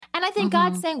I think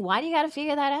God's saying, why do you got to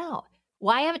figure that out?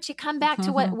 Why haven't you come back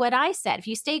to what I said? If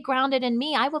you stay grounded in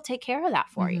me, I will take care of that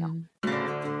for you.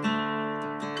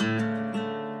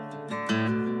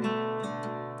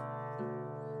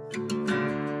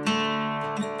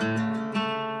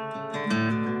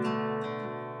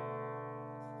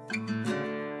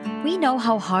 We know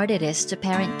how hard it is to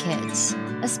parent kids,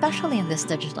 especially in this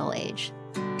digital age.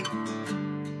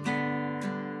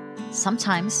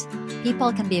 Sometimes,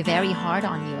 people can be very hard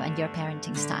on you and your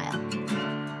parenting style.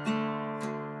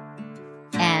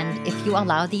 And if you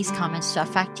allow these comments to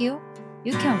affect you,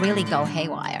 you can really go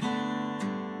haywire.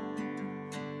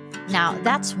 Now,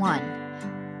 that's one.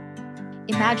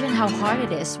 Imagine how hard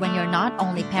it is when you're not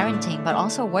only parenting but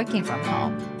also working from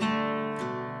home.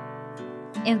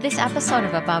 In this episode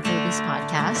of Above Ruby's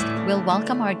podcast, we'll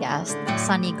welcome our guest,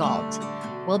 Sunny Galt.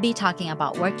 We'll be talking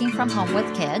about working from home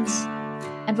with kids,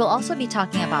 and we'll also be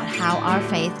talking about how our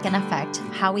faith can affect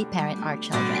how we parent our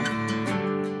children.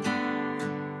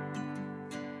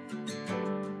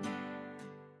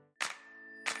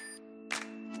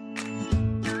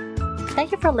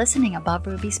 Thank you for listening Above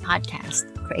Ruby's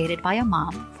podcast, created by a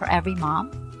mom for every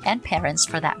mom, and parents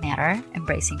for that matter,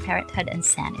 embracing parenthood and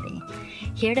sanity.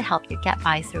 Here to help you get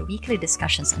by through weekly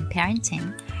discussions on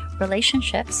parenting,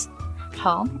 relationships,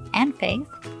 home, and faith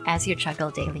as you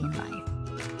juggle daily in life.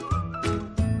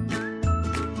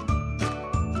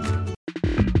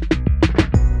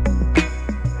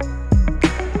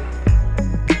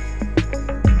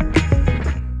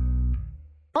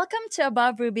 Welcome to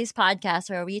Above Ruby's podcast,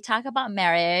 where we talk about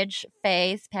marriage,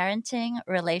 faith, parenting,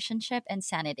 relationship, and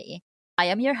sanity. I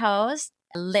am your host,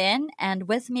 Lynn, and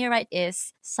with me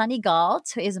is Sunny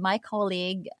Galt, who is my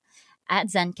colleague at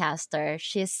Zencastr.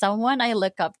 She's someone I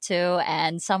look up to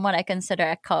and someone I consider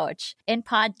a coach in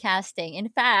podcasting. In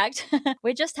fact,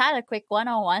 we just had a quick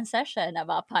one-on-one session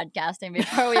about podcasting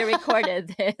before we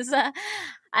recorded this.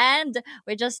 And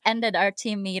we just ended our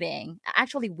team meeting.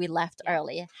 Actually, we left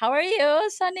early. How are you,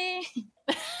 Sunny?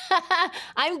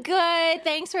 I'm good.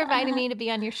 Thanks for inviting me to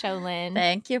be on your show, Lynn.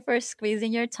 Thank you for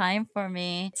squeezing your time for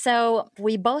me. So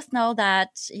we both know that,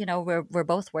 we're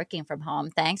both working from home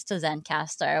thanks to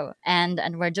Zencastr, and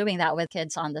we're doing that with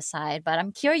kids on the side. But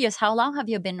I'm curious, how long have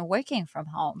you been working from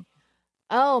home?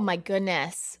 Oh, my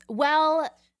goodness. Well,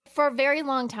 for a very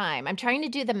long time. I'm trying to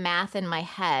do the math in my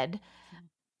head.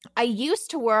 I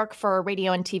used to work for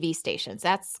radio and TV stations.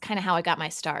 That's kind of how I got my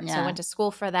start. Yeah. So I went to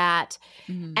school for that.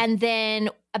 Mm-hmm. And then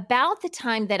about the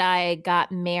time that I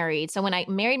got married, so when I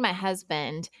married my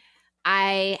husband,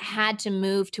 I had to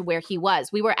move to where he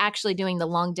was. We were actually doing the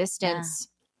long distance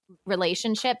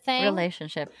relationship thing.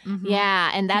 Mm-hmm.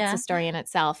 Yeah. And that's a story in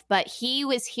itself. But he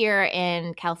was here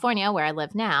in California, where I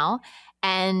live now.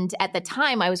 And at the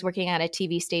time, I was working at a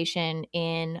TV station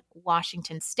in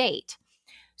Washington State.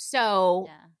 So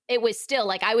it was still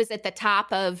like I was at the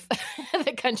top of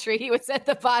the country. He was at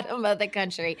the bottom of the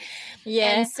country.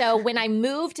 Yeah. And so when I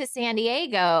moved to San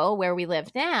Diego, where we live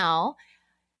now,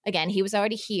 again, he was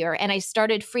already here. And I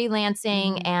started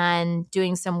freelancing and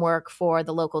doing some work for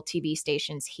the local TV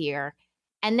stations here.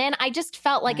 And then I just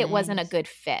felt like it wasn't a good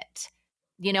fit.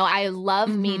 I love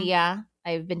media.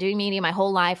 I've been doing media my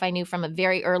whole life. I knew from a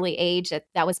very early age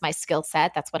that was my skill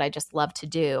set. That's what I just love to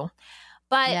do.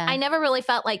 But I never really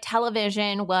felt like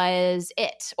television was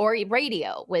it or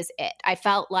radio was it. I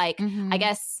felt like, I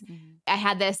guess I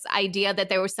had this idea that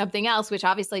there was something else, which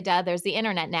obviously there's the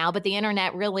internet now, but the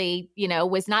internet really,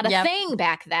 was not a thing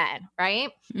back then, right?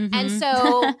 Mm-hmm. And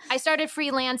so I started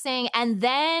freelancing, and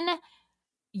then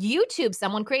YouTube,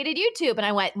 someone created YouTube, and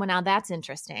I went, well, now that's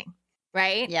interesting,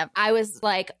 right? Yep. I was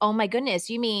like, oh my goodness,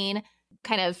 you mean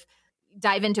kind of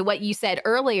dive into what you said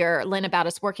earlier, Lynn, about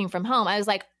us working from home. I was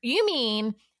like, you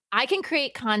mean I can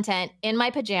create content in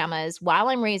my pajamas while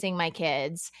I'm raising my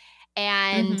kids,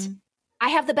 and I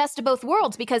have the best of both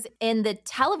worlds, because in the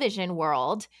television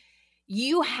world,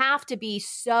 you have to be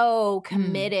so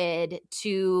committed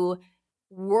to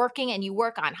working, and you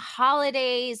work on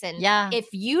holidays. And if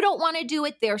you don't want to do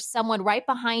it, there's someone right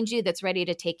behind you that's ready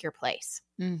to take your place.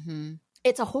 Mm-hmm.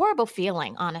 It's a horrible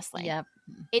feeling, honestly. Yep.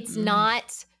 It's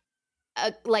not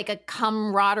like a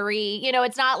camaraderie,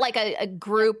 it's not like a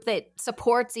group that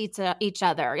supports each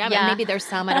other. I mean, maybe there's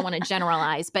some, I don't want to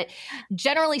generalize, but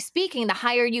generally speaking, the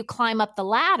higher you climb up the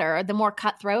ladder, the more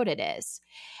cutthroat it is.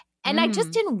 And I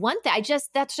just didn't want that.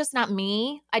 That's just not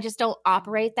me. I just don't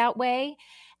operate that way.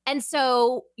 And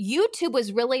so YouTube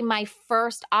was really my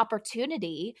first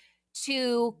opportunity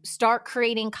to start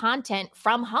creating content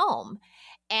from home.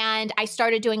 And I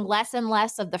started doing less and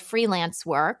less of the freelance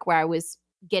work where I was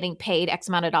getting paid X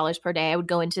amount of dollars per day. I would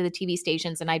go into the TV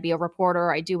stations and I'd be a reporter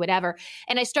or I'd do whatever.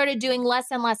 And I started doing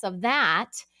less and less of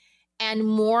that and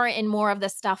more of the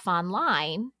stuff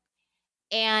online.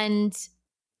 And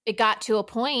it got to a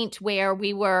point where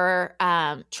we were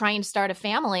trying to start a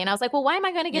family. And I was like, well, why am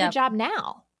I going to get a job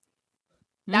now?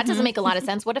 That doesn't make a lot of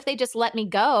sense. What if they just let me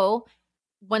go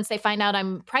once they find out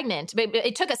I'm pregnant? But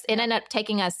it ended up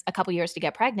taking us a couple years to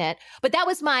get pregnant. But that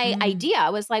was my idea. I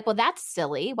was like, well, that's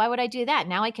silly. Why would I do that?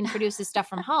 Now I can produce this stuff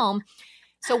from home.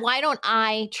 So why don't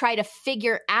I try to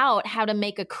figure out how to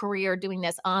make a career doing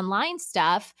this online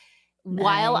stuff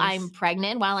while I'm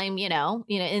pregnant, while I'm,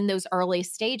 in those early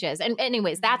stages. And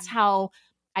anyways, that's how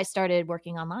I started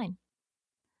working online.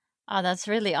 Oh, that's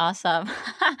really awesome.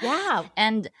 Yeah.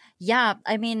 And yeah,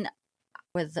 I mean,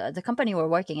 with the company we're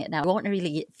working at now, you won't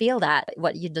really feel that.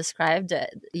 What you described,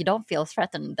 you don't feel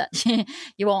threatened that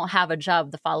you won't have a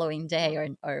job the following day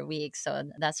or week. So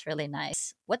that's really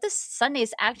nice. What does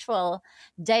Sunday's actual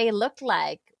day look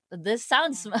like? This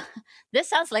sounds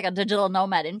like a digital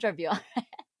nomad interview.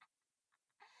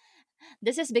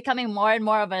 This is becoming more and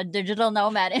more of a digital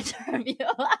nomad interview.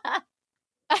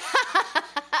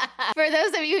 For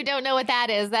those of you who don't know what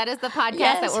that is the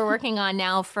podcast that we're working on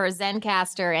now for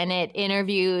Zencastr, and it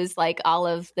interviews like all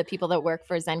of the people that work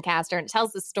for Zencastr and it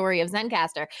tells the story of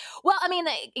Zencastr. Well, I mean,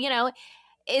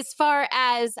 as far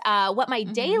as what my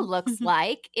day looks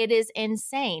like, it is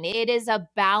insane. It is a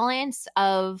balance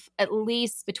of at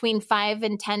least between 5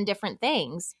 and 10 different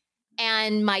things.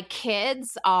 And my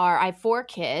kids I have 4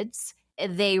 kids.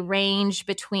 They range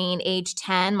between age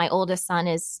 10. My oldest son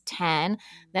is 10.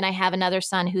 Then I have another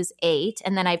son who's 8.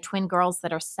 And then I have twin girls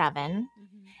that are 7.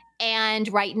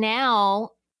 And right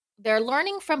now, they're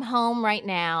learning from home right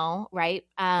now, right?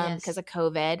 Because of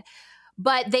COVID.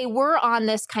 But they were on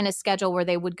this kind of schedule where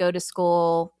they would go to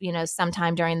school,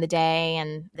 sometime during the day,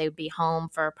 and they would be home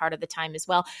for part of the time as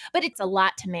well. But it's a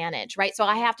lot to manage, right? So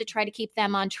I have to try to keep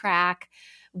them on track.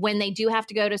 When they do have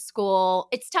to go to school,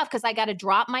 it's tough because I got to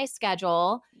drop my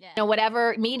schedule,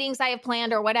 whatever meetings I have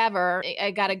planned or whatever,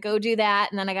 I got to go do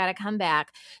that. And then I got to come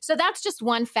back. So that's just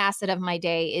one facet of my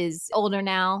day. Is older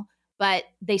now, but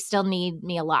they still need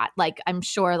me a lot. Like, I'm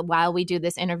sure while we do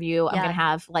this interview, I'm going to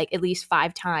have like at least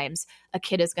 5 times a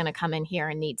kid is going to come in here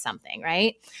and need something,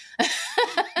 right?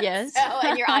 Yes.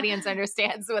 And your audience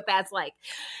understands what that's like.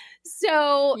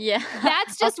 So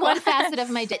that's just one facet of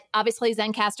my day. Obviously,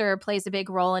 Zencastr plays a big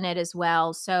role in it as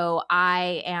well. So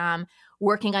I am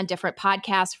working on different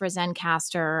podcasts for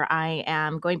Zencastr. I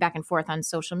am going back and forth on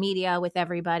social media with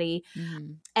everybody.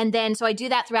 And then, so I do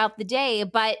that throughout the day.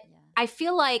 But I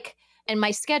feel like, and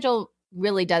my schedule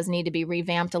really does need to be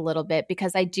revamped a little bit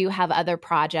because I do have other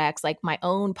projects like my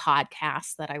own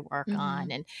podcasts that I work on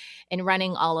and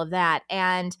running all of that.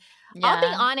 And I'll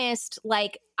be honest,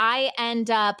 like I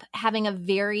end up having a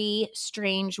very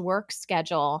strange work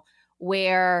schedule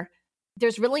where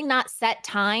there's really not set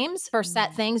times for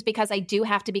set things because I do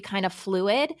have to be kind of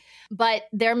fluid. But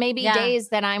there may be days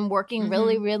that I'm working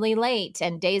really, really late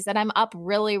and days that I'm up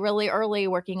really, really early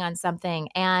working on something.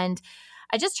 And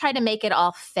I just try to make it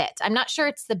all fit. I'm not sure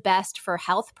it's the best for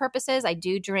health purposes. I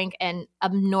do drink an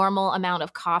abnormal amount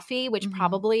of coffee, which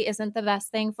probably isn't the best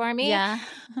thing for me.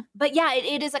 But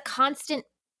it is a constant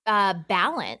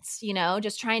balance,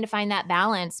 just trying to find that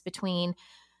balance between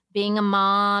being a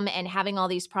mom and having all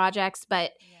these projects.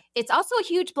 But it's also a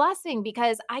huge blessing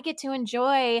because I get to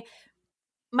enjoy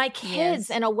my kids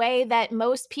in a way that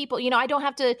most people, I don't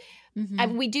have to.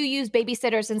 We do use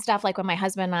babysitters and stuff like when my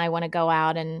husband and I want to go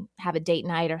out and have a date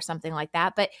night or something like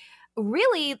that. But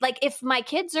really, like if my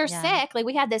kids are sick, like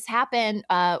we had this happen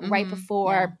right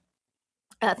before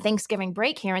Thanksgiving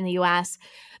break here in the U.S.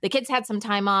 The kids had some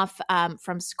time off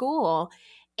from school.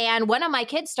 And one of my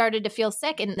kids started to feel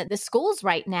sick. And the schools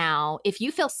right now, if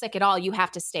you feel sick at all, you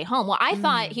have to stay home. Well, I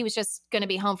thought he was just going to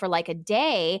be home for like a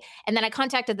day. And then I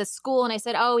contacted the school and I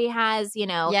said, he has,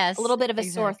 a little bit of a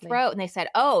sore throat. And they said,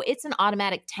 it's an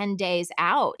automatic 10 days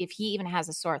out if he even has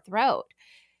a sore throat.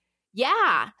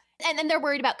 Yeah. And then they're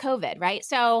worried about COVID, right?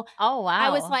 So I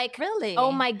was like, really?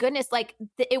 Oh my goodness. Like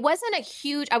it wasn't a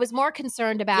huge, I was more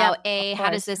concerned about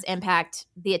how does this impact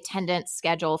the attendance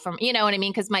schedule from, you know what I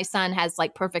mean? Because my son has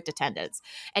like perfect attendance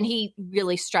and he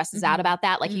really stresses out about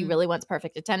that. Like he really wants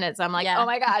perfect attendance. I'm like, oh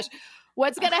my gosh,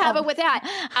 What's going to happen with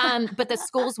that? But the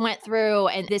schools went through,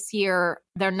 and this year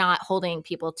they're not holding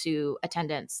people to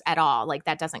attendance at all. Like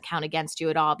that doesn't count against you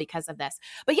at all because of this.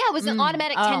 But yeah, it was an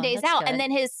automatic 10 days out. Good. And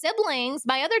then his siblings,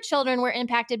 my other children, were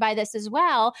impacted by this as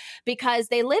well because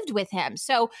they lived with him.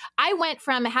 So I went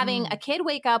from having a kid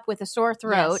wake up with a sore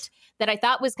throat that I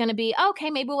thought was going to be, okay,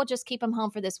 maybe we'll just keep him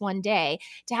home for this one day,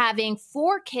 to having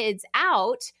 4 kids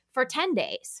out for 10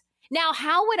 days. Now,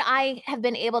 how would I have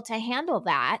been able to handle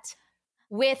that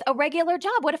with a regular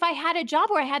job? What if I had a job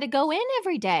where I had to go in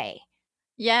every day?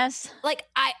 Yes. Like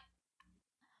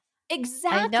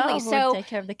exactly. I know, so take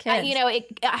care of the kids.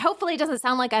 Hopefully it doesn't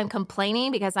sound like I'm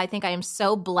complaining, because I think I am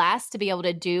so blessed to be able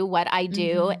to do what I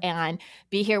do and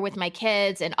be here with my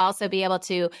kids and also be able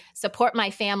to support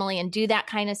my family and do that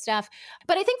kind of stuff.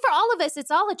 But I think for all of us,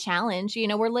 it's all a challenge.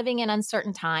 We're living in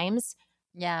uncertain times.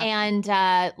 Yeah. And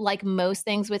like most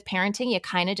things with parenting, you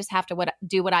kind of just have to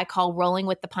do what I call rolling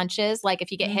with the punches. Like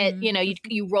if you get hit,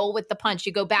 you roll with the punch,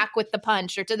 you go back with the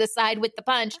punch, or to the side with the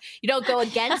punch. You don't go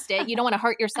against it. You don't want to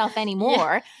hurt yourself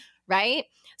anymore. Right.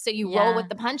 So you roll with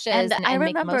the punches. And I make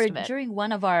remember most of it. during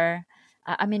one of our,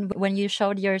 when you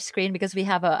showed your screen, because we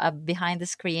have a behind the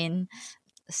screen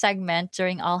segment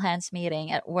during all hands meeting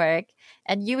at work,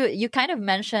 and you kind of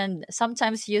mentioned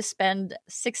sometimes you spend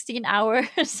 16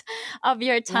 hours of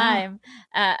your time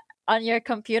on your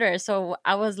computer. So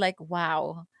I was like,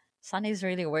 wow, Sunny's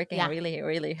really working really,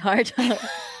 really hard.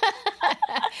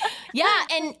 Yeah.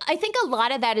 And I think a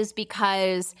lot of that is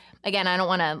because, again, I don't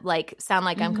want to sound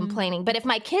like I'm complaining, but if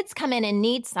my kids come in and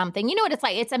need something, you know what it's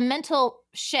like? It's a mental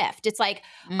shift. It's like,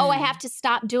 oh, I have to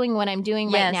stop doing what I'm doing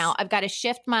right now. I've got to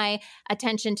shift my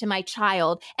attention to my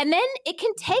child. And then it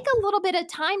can take a little bit of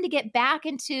time to get back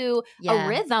into a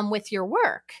rhythm with your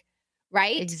work.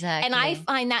 Right? Exactly. And I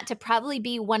find that to probably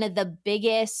be one of the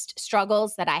biggest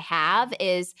struggles that I have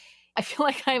is I feel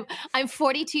like I'm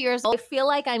 42 years old. I feel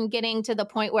like I'm getting to the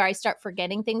point where I start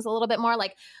forgetting things a little bit more.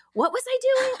 Like, what was I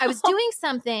doing? I was doing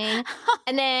something,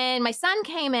 and then my son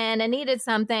came in and needed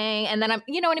something, and then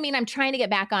you know what I mean? I'm trying to get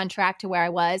back on track to where I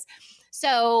was.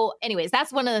 So anyways,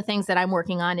 that's one of the things that I'm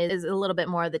working on is a little bit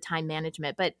more of the time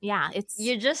management. But yeah,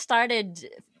 you just started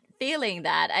feeling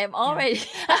that. I'm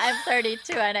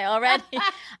 32 and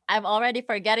I'm already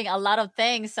forgetting a lot of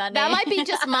things, Sunny. That might be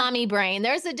just mommy brain.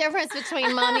 There's a difference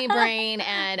between mommy brain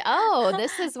and,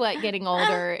 this is what getting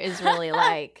older is really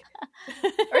like.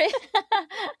 Okay,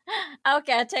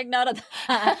 I take note of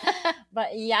that. But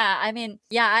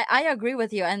I agree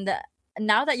with you. And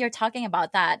now that you're talking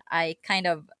about that, I kind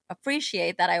of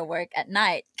appreciate that I work at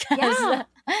night.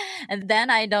 And then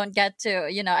I don't get to,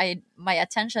 my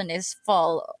attention is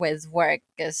full with work,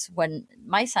 because when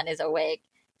my son is awake,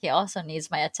 he also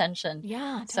needs my attention.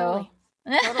 Yeah, totally.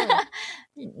 So,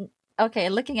 totally. Okay,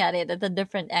 looking at it at a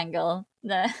different angle.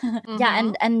 Yeah,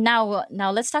 and now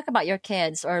let's talk about your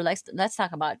kids, or let's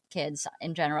talk about kids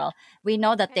in general. We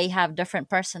know that they have different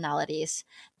personalities.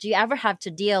 Do you ever have to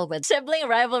deal with sibling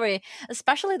rivalry,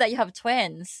 especially that you have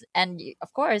twins? And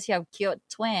of course, you have cute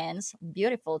twins,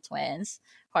 beautiful twins,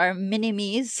 who are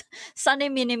mini-me's, Sunny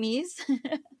mini-me's.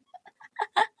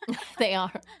 They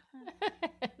are.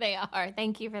 They are.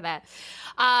 Thank you for that.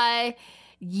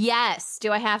 Yes.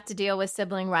 Do I have to deal with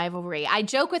sibling rivalry? I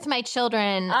joke with my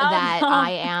children that I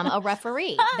am a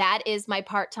referee. That is my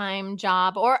part-time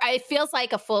job, or it feels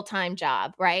like a full-time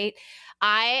job, right?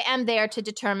 I am there to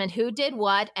determine who did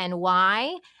what and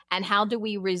why, and how do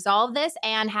we resolve this,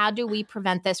 and how do we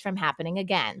prevent this from happening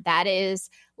again. That is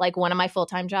like one of my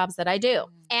full-time jobs that I do.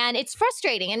 And it's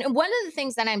frustrating. And one of the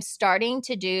things that I'm starting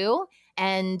to do,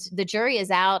 and the jury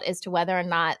is out as to whether or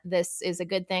not this is a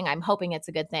good thing. I'm hoping it's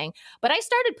a good thing. But I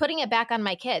started putting it back on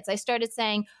my kids. I started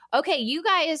saying, okay, you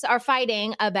guys are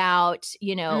fighting about,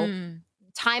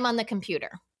 time on the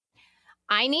computer.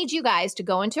 I need you guys to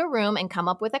go into a room and come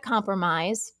up with a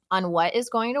compromise on what is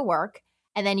going to work.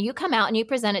 And then you come out and you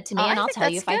present it to me, and I'll tell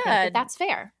you if I think that that's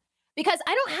fair. Because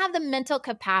I don't have the mental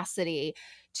capacity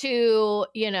to,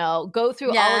 go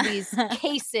through all of these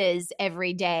cases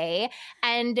every day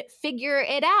and figure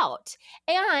it out.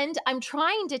 And I'm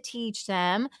trying to teach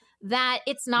them that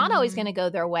it's not always going to go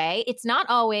their way. It's not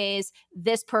always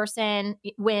this person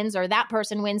wins or that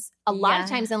person wins. A lot of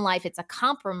times in life, it's a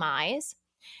compromise.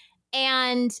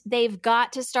 And they've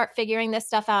got to start figuring this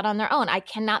stuff out on their own. I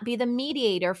cannot be the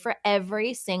mediator for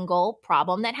every single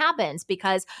problem that happens,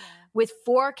 because with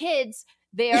 4 kids,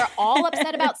 they're all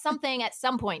upset about something at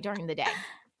some point during the day,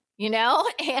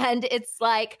 and it's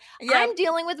like, I'm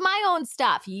dealing with my own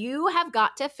stuff. You have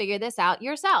got to figure this out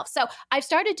yourself. So I've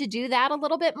started to do that a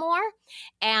little bit more.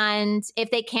 And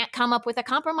if they can't come up with a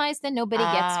compromise, then nobody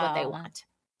gets what they want.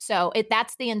 So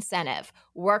that's the incentive.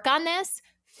 Work on this,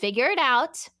 figure it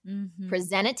out,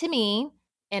 present it to me,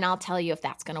 and I'll tell you if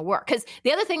that's going to work. Because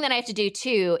the other thing that I have to do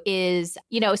too is,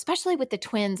 especially with the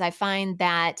twins, I find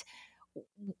that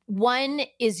one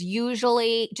is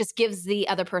usually just gives the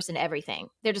other person everything.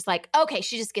 They're just like, okay,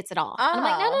 she just gets it all. And I'm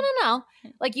like, no.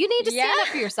 Like, you need to stand up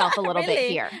for yourself a little bit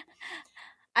here.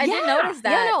 I didn't notice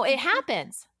that. Yeah, no, it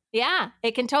happens. Yeah,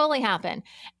 it can totally happen.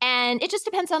 And it just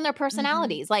depends on their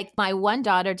personalities. Like my one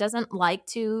daughter doesn't like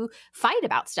to fight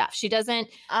about stuff. She doesn't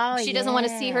want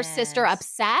to see her sister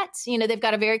upset. They've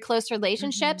got a very close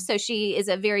relationship. So she is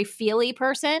a very feely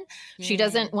person. She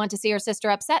doesn't want to see her sister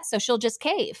upset. So she'll just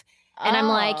cave. And I'm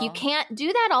like, you can't do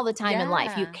that all the time in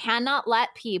life. You cannot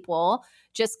let people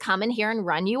just come in here and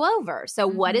run you over. So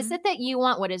what is it that you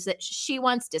want? What is it she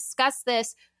wants? Discuss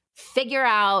this, figure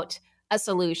out a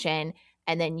solution.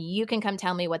 And then you can come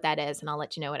tell me what that is, and I'll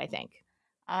let you know what I think.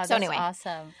 Oh, so anyway,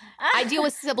 awesome. I deal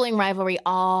with sibling rivalry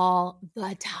all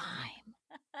the time.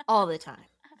 All the time.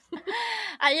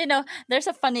 There's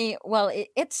a funny,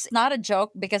 it's not a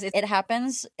joke because it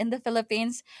happens in the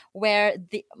Philippines where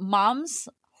the moms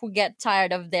who get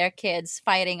tired of their kids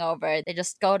fighting over, they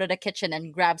just go to the kitchen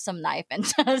and grab some knife and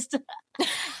just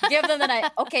give them the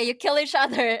knife. Okay, you kill each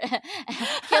other.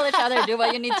 Do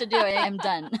what you need to do. I'm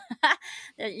done.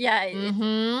 Yeah.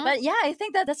 But yeah, I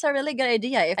think that's a really good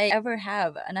idea. If I ever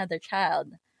have another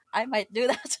child, I might do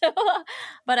that too.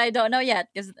 But I don't know yet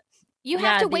because you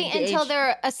have to wait until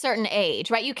they're a certain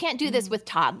age, right? You can't do this with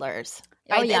toddlers.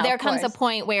 Right? There comes a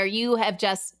point where you have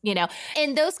just,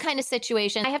 in those kind of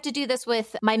situations, I have to do this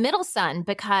with my middle son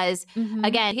because,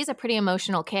 again, he's a pretty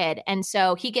emotional kid. And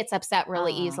so he gets upset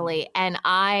really easily. And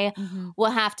I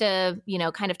will have to,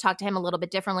 kind of talk to him a little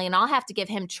bit differently. And I'll have to give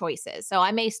him choices. So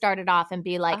I may start it off and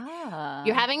be like,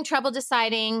 you're having trouble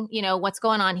deciding, what's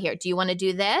going on here. Do you want to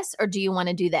do this or do you want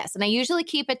to do this? And I usually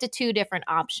keep it to two different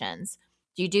options.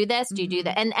 Do you do this? Do you do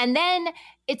that? And then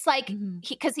it's like,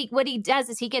 what he does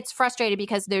is he gets frustrated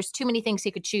because there's too many things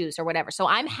he could choose or whatever. So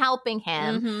I'm helping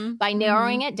him by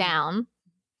narrowing it down.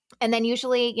 And then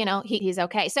usually, he's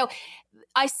okay. So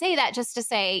I say that just to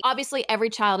say, obviously every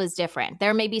child is different.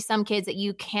 There may be some kids that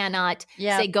you cannot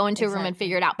say, go into a room and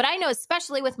figure it out. But I know,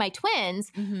 especially with my twins,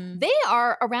 they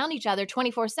are around each other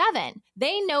 24/7.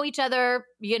 They know each other,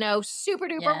 super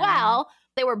duper well.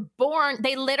 They were born,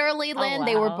 they literally, Lynn,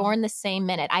 they were born the same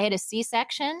minute. I had a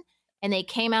C-section and they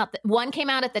came out, one came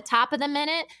out at the top of the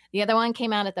minute, the other one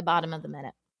came out at the bottom of the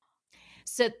minute.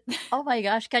 So, oh my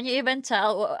gosh, can you even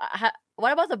tell?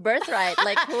 What about the birthright?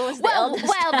 Like, who was the eldest?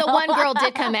 Well, the one girl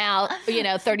did come out,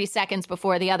 30 seconds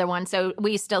before the other one. So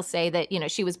we still say that,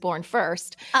 she was born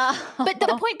first. But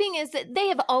the point being is that they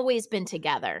have always been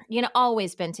together,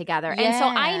 always been together. And so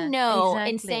I know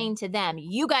in saying to them,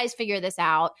 you guys figure this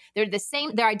out. They're the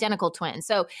same. They're identical twins.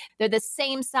 So they're the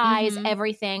same size,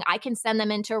 everything. I can send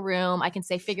them into a room. I can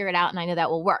say, figure it out. And I know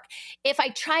that will work. If I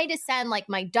try to send like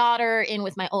my daughter in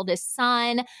with my oldest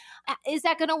son, is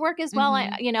that going to work as well?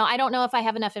 I don't know if I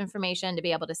have enough information to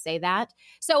be able to say that.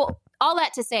 So all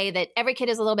that to say that every kid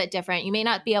is a little bit different. You may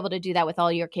not be able to do that with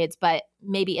all your kids, but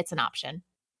maybe it's an option.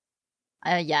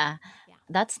 Yeah.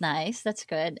 That's nice. That's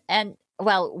good. And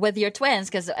well, with your twins,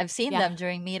 because I've seen them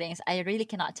during meetings, I really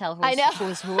cannot tell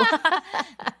who's who.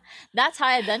 That's how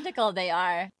identical they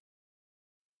are.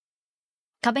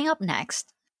 Coming up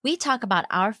next, we talk about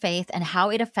our faith and how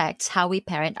it affects how we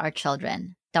parent our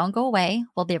children. Don't go away.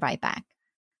 We'll be right back.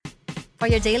 For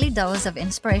your daily dose of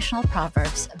inspirational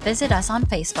proverbs, visit us on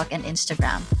Facebook and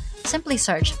Instagram. Simply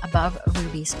search Above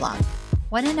Ruby's blog.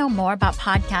 Want to know more about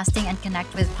podcasting and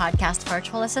connect with podcast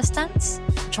virtual assistants?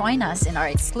 Join us in our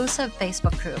exclusive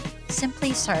Facebook group.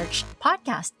 Simply search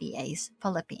Podcast BAs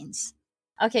Philippines.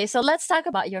 Okay, so let's talk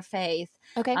about your faith.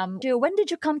 Okay. When did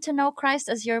you come to know Christ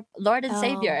as your Lord and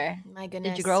Savior? My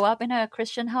goodness. Did you grow up in a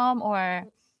Christian home or...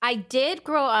 I did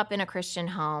grow up in a Christian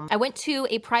home. I went to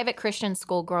a private Christian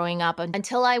school growing up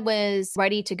until I was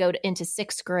ready to go into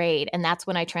sixth grade. And that's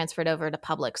when I transferred over to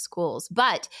public schools.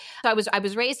 But so I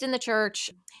was raised in the church.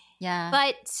 Yeah.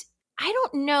 But I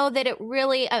don't know that it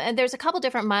really, and there's a couple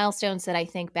different milestones that I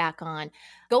think back on.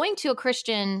 Going to a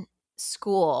Christian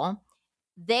school,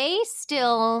 they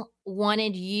still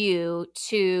wanted you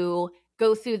to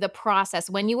go through the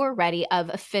process when you were ready of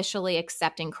officially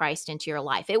accepting Christ into your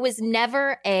life. It was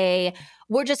never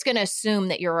we're just going to assume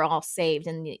that you're all saved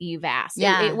and you've asked.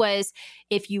 Yeah. It was,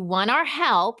 if you want our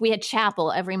help, we had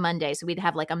chapel every Monday. So we'd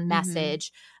have like a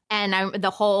message and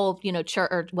the whole,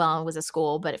 church, well, it was a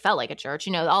school, but it felt like a church,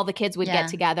 all the kids would get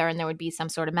together and there would be some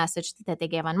sort of message that they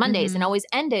gave on Mondays and always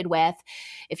ended with,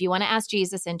 if you want to ask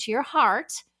Jesus into your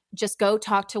heart, just go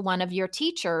talk to one of your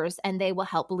teachers and they will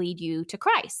help lead you to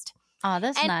Christ. Oh,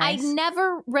 that's and nice. I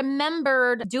never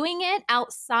remembered doing it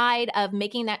outside of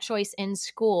making that choice in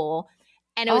school.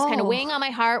 And it was kind of weighing on my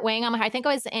heart. I think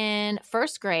I was in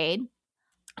first grade.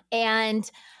 And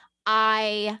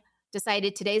I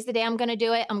decided today's the day I'm going to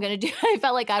do it. I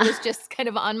felt like I was just kind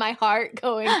of on my heart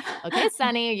going, okay,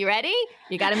 Sonny, are you ready?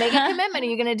 You got to make a commitment. Are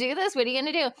you going to do this? What are you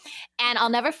going to do? And I'll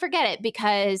never forget it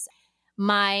because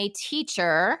my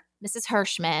teacher, Mrs.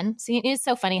 Hirschman, see, it's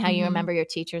so funny how you remember your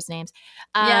teachers' names.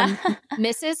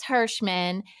 Mrs.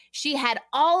 Hirschman, she had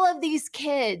all of these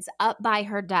kids up by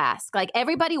her desk. Like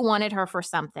everybody wanted her for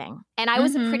something. And I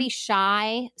was a pretty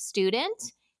shy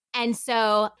student. And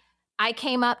so I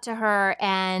came up to her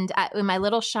and in my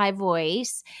little shy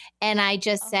voice, and I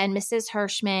just said, Mrs.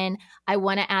 Hirschman, I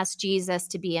want to ask Jesus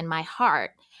to be in my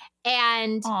heart.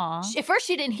 And at first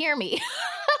she didn't hear me.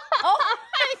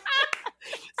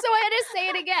 So I had to say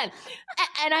it again.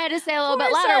 And I had to say a little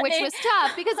bit louder, which was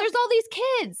tough because there's all these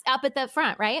kids up at the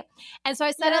front, right? And so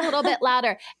I said a little bit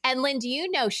louder. And Lynn, do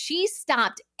you know, she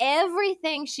stopped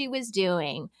everything she was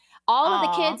doing. All of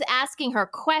the kids asking her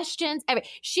questions.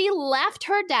 She left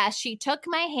her desk. She took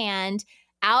my hand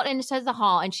out into the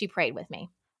hall and she prayed with me.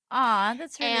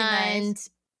 That's really nice.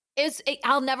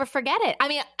 I'll never forget it. I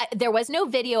mean, there was no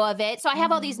video of it. So I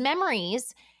have all these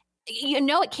memories. You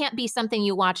know, it can't be something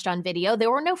you watched on video. There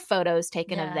were no photos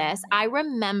taken of this. I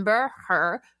remember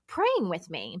her praying with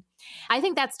me. I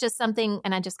think that's just something,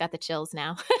 and I just got the chills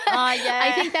now.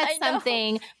 I think that's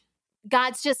something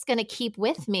God's just going to keep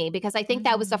with me because I think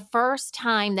that was the first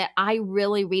time that I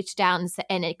really reached out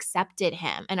and accepted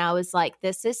him. And I was like,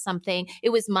 this is something, it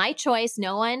was my choice.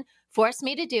 No one forced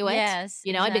me to do it. Yes,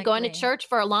 you know, I'd been going to church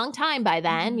for a long time by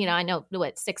then. You know, I know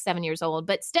 6, 7 years old,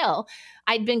 but still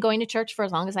I'd been going to church for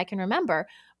as long as I can remember,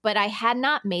 but I had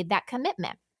not made that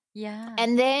commitment. Yeah.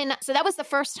 And then, so that was the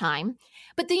first time.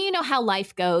 But then you know how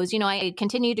life goes. You know, I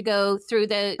continued to go through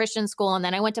the Christian school and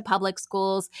then I went to public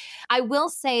schools. I will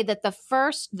say that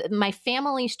my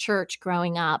family's church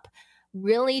growing up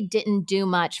really didn't do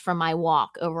much for my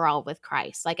walk overall with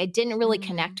Christ. Like I didn't really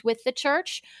connect with the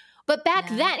church. But back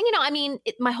then, you know, I mean,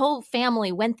 my whole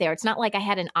family went there. It's not like I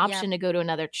had an option to go to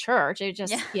another church. It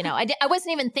just, you know, I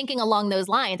wasn't even thinking along those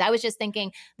lines. I was just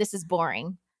thinking, this is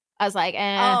boring. I was like,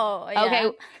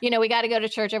 okay, you know, we got to go to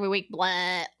church every week.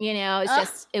 Blah, you know,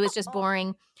 it was just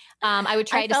boring. I would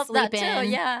try to sleep in.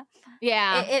 Too,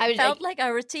 yeah. It felt like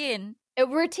a routine. A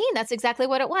routine. That's exactly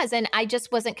what it was. And I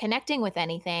just wasn't connecting with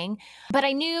anything. But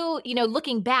I knew, you know,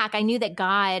 looking back, I knew that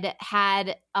God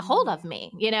had a hold of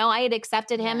me. You know, I had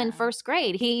accepted him in first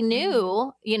grade. He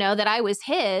knew, you know, that I was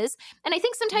his. And I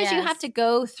think sometimes you have to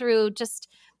go through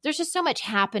there's just so much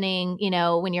happening, you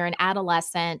know, when you're an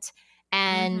adolescent.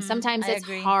 And sometimes it's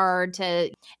hard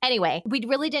to, anyway, we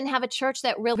really didn't have a church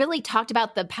that really talked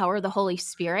about the power of the Holy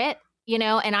Spirit. You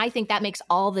know, and I think that makes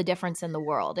all the difference in the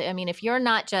world. I mean, if you're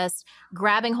not just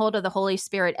grabbing hold of the Holy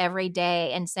Spirit every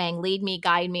day and saying, lead me,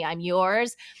 guide me, I'm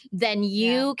yours, then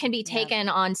you can be taken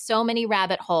on so many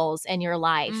rabbit holes in your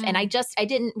life. And I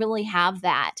didn't really have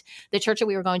that. The church that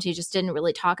we were going to just didn't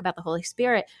really talk about the Holy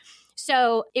Spirit.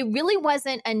 So it really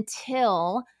wasn't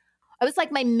until I was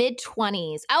like my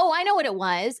mid-20s. Oh, I know what it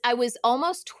was. I was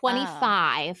almost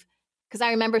 25 because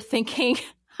I remember thinking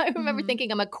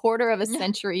I'm a quarter of a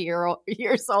century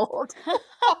years old.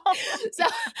 So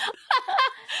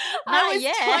I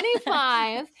was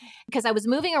 25 because I was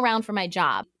moving around for my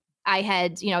job. I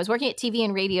had, you know, I was working at TV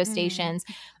and radio stations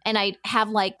and I'd have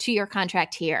like 2-year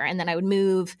contract here. And then I would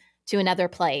move to another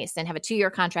place and have a 2-year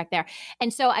contract there.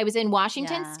 And so I was in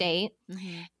Washington State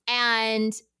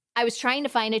and I was trying to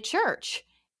find a church.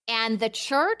 And the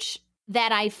church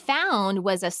that I found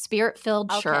was a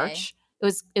Spirit-filled church.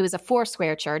 It was a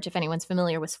Foursquare church, if anyone's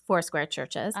familiar with Foursquare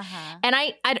churches. And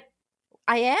I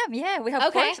am, yeah. We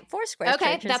have Foursquare churches.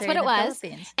 Okay, that's what it was.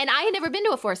 And I had never been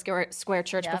to a Foursquare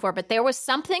church before, but there was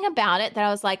something about it that I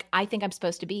was like, I think I'm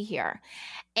supposed to be here.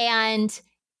 And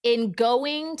in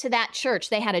going to that church,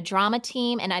 they had a drama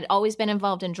team, and I'd always been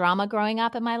involved in drama growing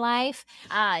up in my life.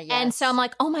 And so I'm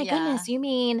like, oh my goodness, you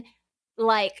mean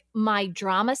like my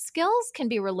drama skills can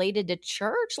be related to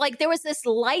church? Like there was this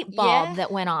light bulb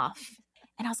that went off.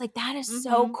 And I was like, that is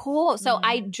so cool. So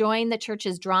I joined the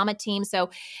church's drama team.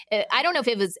 So I don't know if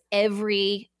it was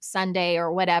every Sunday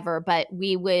or whatever, but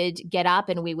we would get up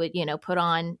and we would, you know, put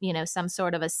on, you know, some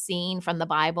sort of a scene from the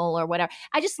Bible or whatever.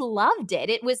 I just loved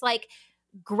it. It was like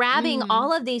grabbing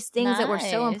all of these things that were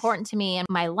so important to me in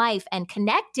my life and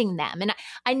connecting them. And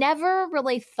I never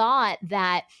really thought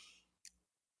that,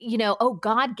 oh,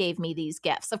 God gave me these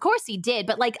gifts. Of course he did.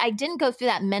 But like, I didn't go through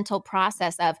that mental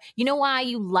process of, you know why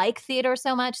you like theater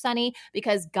so much, Sunny?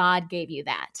 Because God gave you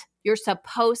that. You're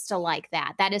supposed to like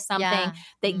that. That is something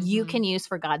that you can use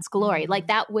for God's glory. Like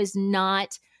that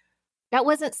wasn't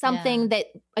something that,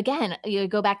 again, you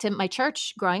go back to my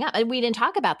church growing up, and we didn't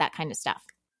talk about that kind of stuff.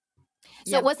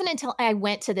 So it wasn't until I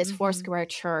went to this Foursquare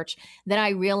church that I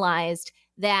realized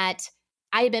that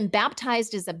I had been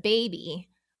baptized as a baby,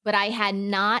 but I had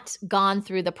not gone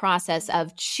through the process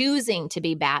of choosing to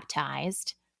be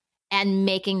baptized and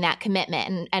making that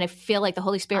commitment. And I feel like the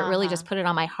Holy Spirit really just put it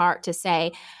on my heart to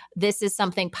say, this is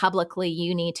something publicly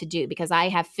you need to do because I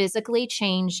have physically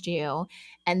changed you.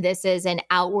 And this is an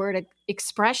outward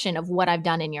expression of what I've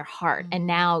done in your heart. And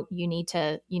now you need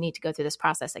to go through this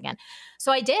process again.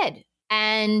 So I did.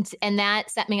 And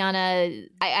that set me on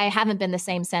I haven't been the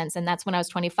same since. And that's when I was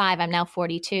 25. I'm now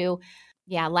 42.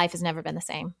 Yeah, life has never been the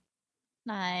same.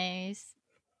 Nice.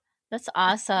 That's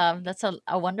awesome. That's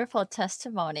a wonderful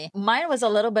testimony. Mine was a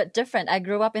little bit different. I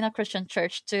grew up in a Christian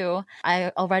church too.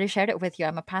 I already shared it with you.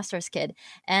 I'm a pastor's kid.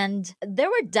 And there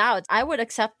were doubts. I would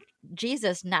accept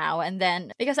Jesus now. And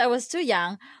then because I was too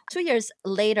young, 2 years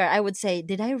later, I would say,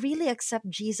 did I really accept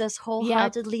Jesus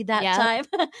wholeheartedly that time?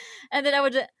 And then I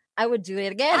would do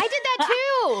it again. I did that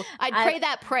too. I'd pray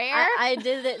that prayer. I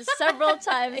did it several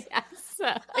times. Yes,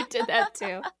 I did that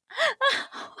too.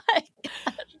 Oh my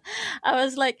gosh. I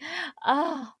was like,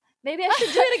 oh, maybe I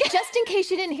should do it again. Just in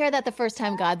case you didn't hear that the first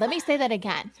time, God, let me say that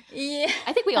again. Yeah.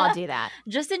 I think we all do that.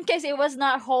 Just in case it was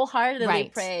not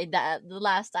wholeheartedly prayed that the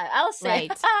last time. I'll say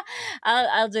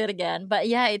I'll do it again. But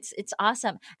yeah, it's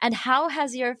awesome. And how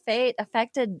has your faith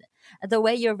affected the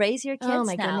way you raise your kids now? Oh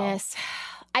my goodness.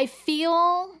 I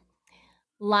feel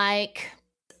like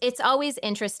it's always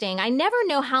interesting. I never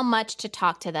know how much to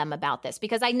talk to them about this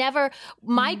because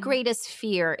my greatest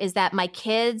fear is that my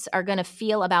kids are going to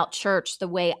feel about church the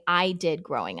way I did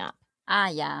growing up.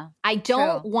 Yeah. I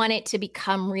don't want it to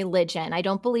become religion. I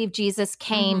don't believe Jesus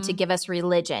came to give us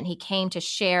religion. He came to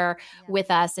share with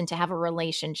us and to have a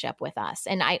relationship with us.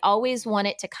 And I always want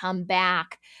it to come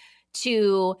back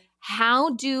to how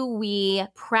do we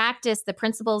practice the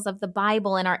principles of the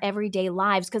Bible in our everyday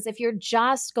lives? Because if you're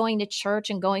just going to church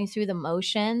and going through the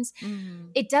motions,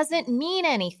 it doesn't mean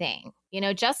anything.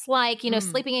 Just like,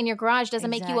 sleeping in your garage doesn't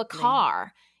make you a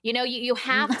car. You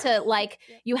have to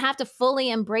you have to fully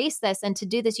embrace this. And to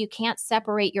do this, you can't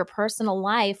separate your personal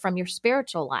life from your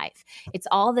spiritual life. It's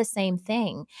all the same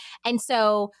thing. And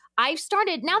so I've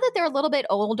started, now that they're a little bit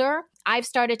older, I've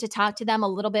started to talk to them a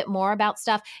little bit more about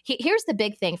stuff. Here's the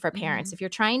big thing for parents. If you're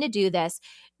trying to do this,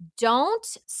 don't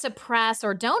suppress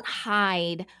or don't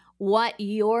hide what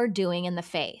you're doing in the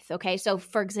faith. Okay. So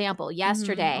for example,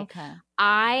 yesterday,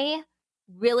 I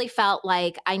really felt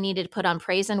like I needed to put on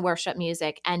praise and worship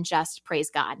music and just praise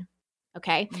God.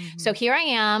 Okay. So here I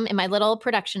am in my little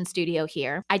production studio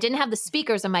here. I didn't have the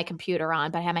speakers on my computer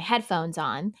on, but I had my headphones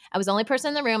on. I was the only person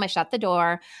in the room. I shut the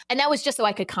door. And that was just so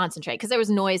I could concentrate because there was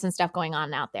noise and stuff going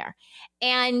on out there.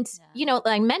 And, like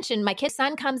I mentioned, my kid's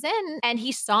son comes in and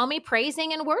he saw me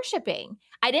praising and worshiping.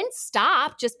 I didn't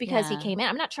stop just because he came in.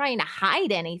 I'm not trying to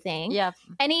hide anything. Yeah.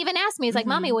 And he even asked me, he's like,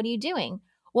 Mommy, what are you doing?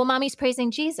 Well, Mommy's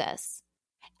praising Jesus.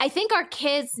 I think our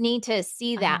kids need to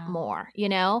see that more,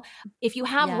 If you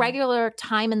have regular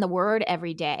time in the Word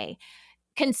every day,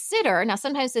 consider, now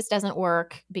sometimes this doesn't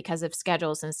work because of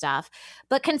schedules and stuff,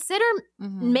 but consider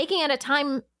making it a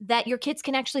time that your kids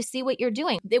can actually see what you're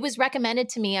doing. It was recommended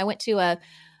to me. I went to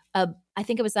I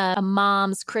think it was a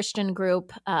mom's Christian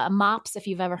group, MOPS. If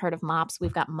you've ever heard of MOPS,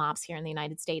 we've got MOPS here in the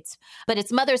United States, but it's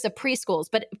mothers of preschoolers,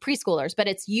 but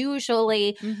it's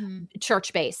usually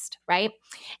church-based, right?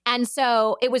 And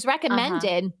so it was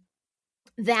recommended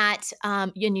that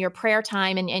in your prayer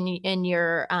time and in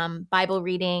your Bible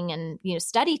reading and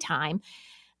study time,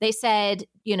 they said,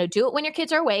 do it when your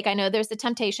kids are awake. I know there's the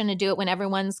temptation to do it when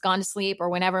everyone's gone to sleep or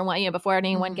when everyone, before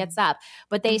anyone gets up.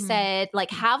 But they said,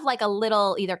 have a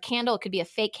little either candle, it could be a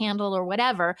fake candle or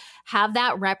whatever, have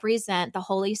that represent the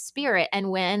Holy Spirit. And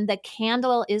when the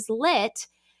candle is lit,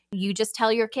 you just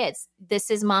tell your kids, this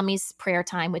is Mommy's prayer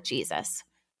time with Jesus.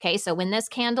 Okay, so when this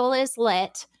candle is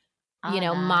lit,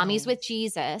 nice. Mommy's with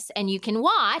Jesus, and you can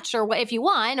watch or if you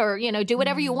want, or, do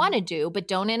whatever you want to do, but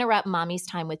don't interrupt Mommy's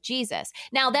time with Jesus.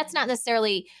 Now, that's not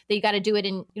necessarily that you got to do it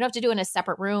you don't have to do it in a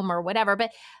separate room or whatever, but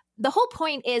the whole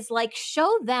point is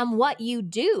show them what you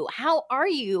do. How are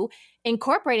you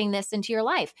incorporating this into your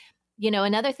life?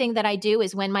 Another thing that I do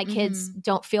is when my kids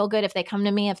don't feel good, if they come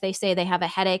to me, if they say they have a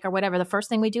headache or whatever, the first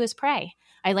thing we do is pray.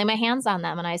 I lay my hands on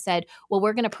them and I said, well,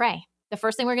 we're going to pray. The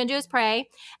first thing we're going to do is pray.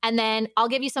 And then I'll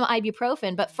give you some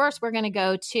ibuprofen. But first, we're going to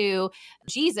go to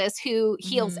Jesus, who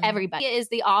heals everybody. He is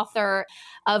the author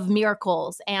of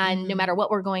miracles. And no matter what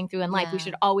we're going through in life, we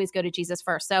should always go to Jesus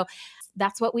first. So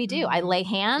that's what we do. I lay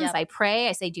hands, I pray,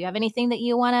 I say, do you have anything that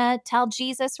you want to tell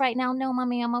Jesus right now? No,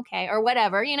 mommy, I'm okay. Or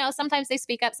whatever. Sometimes they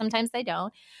speak up, sometimes they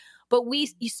don't. But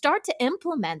you start to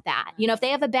implement that. If they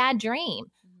have a bad dream,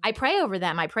 I pray over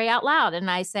them. I pray out loud and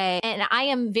I say, and I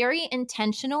am very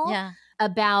intentional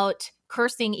about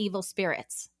cursing evil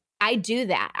spirits. I do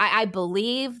that. I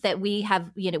believe that we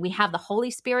have the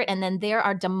Holy Spirit, and then there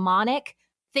are demonic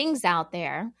things out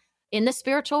there in the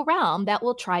spiritual realm that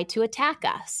will try to attack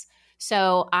us.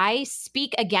 So I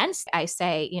speak against, I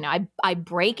say, I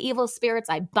break evil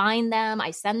spirits, I bind them, I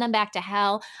send them back to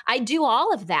hell. I do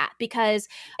all of that because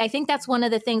I think that's one of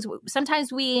the things.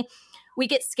 Sometimes we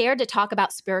get scared to talk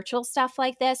about spiritual stuff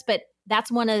like this, but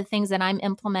that's one of the things that I'm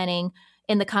implementing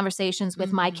in the conversations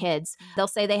with my kids. They'll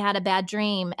say they had a bad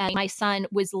dream, and my son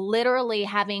was literally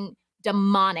having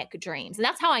demonic dreams. And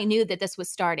that's how I knew that this was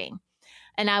starting.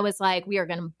 And I was like, we are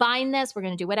going to bind this. We're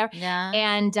going to do whatever. Yeah.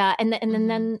 And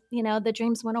then, the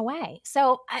dreams went away.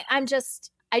 So I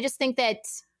just think that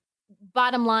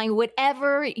bottom line,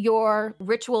 whatever your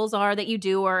rituals are that you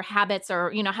do, or habits,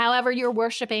 or, however you're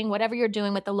worshiping, whatever you're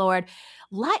doing with the Lord,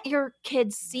 let your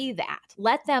kids see that.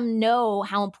 Let them know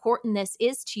how important this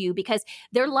is to you, because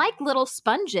they're like little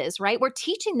sponges, right? We're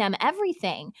teaching them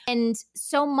everything. And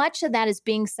so much of that is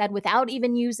being said without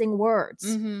even using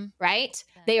words, right?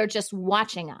 They are just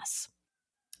watching us.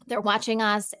 They're watching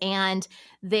us and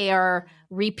they're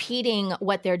repeating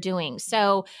what they're doing.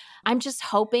 So I'm just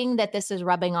hoping that this is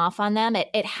rubbing off on them.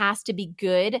 It has to be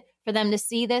good for them to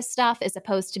see this stuff, as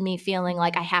opposed to me feeling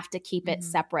like I have to keep it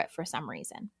separate for some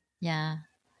reason. Yeah.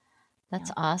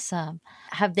 That's awesome.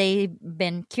 Have they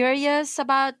been curious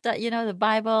about the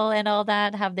Bible and all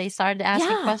that? Have they started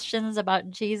asking questions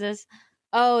about Jesus?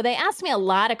 Oh, they asked me a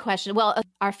lot of questions. Well,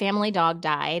 our family dog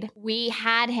died. We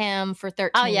had him for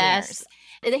 13 years.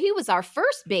 He was our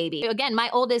first baby. Again, my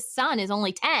oldest son is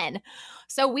only 10.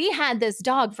 So we had this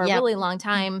dog for a really long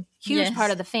time, huge part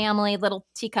of the family, little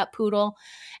teacup poodle.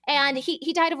 And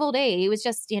he died of old age. He was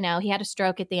just, he had a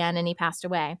stroke at the end and he passed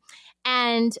away.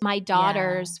 And my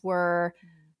daughters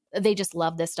they just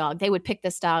loved this dog. They would pick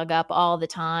this dog up all the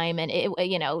time and,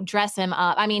 dress him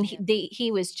up. I mean,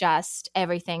 he was just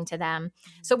everything to them.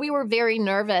 So we were very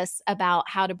nervous about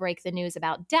how to break the news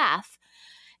about death.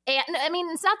 And I mean,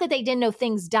 it's not that they didn't know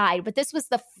things died, but this was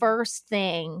the first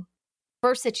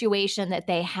situation that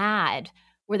they had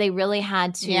where they really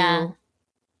had to,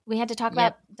 we had to talk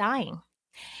about dying.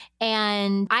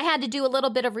 And I had to do a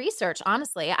little bit of research,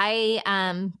 honestly.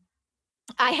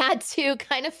 I had to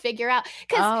kind of figure out,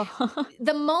 because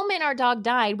the moment our dog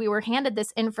died, we were handed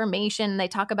this information. They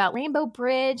talk about Rainbow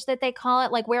Bridge, that they call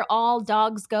it, like where all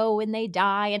dogs go when they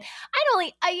die. And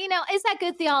is that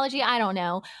good theology? I don't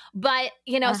know. But,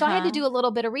 so I had to do a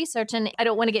little bit of research, and I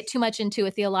don't want to get too much into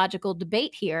a theological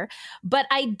debate here, but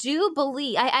I do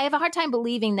believe, I have a hard time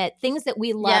believing that things that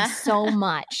we love so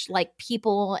much, like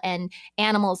people and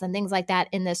animals and things like that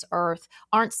in this earth,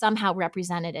 aren't somehow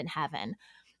represented in heaven.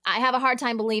 I have a hard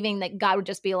time believing that God would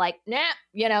just be like, nah,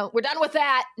 we're done with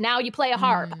that. Now you play a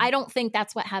harp. I don't think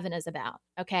that's what heaven is about.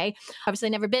 Okay. Obviously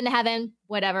never been to heaven,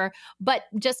 whatever. But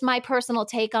just my personal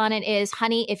take on it is,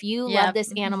 honey, if you love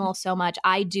this animal so much,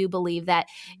 I do believe that,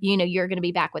 you're going to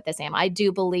be back with this animal. I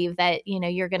do believe that,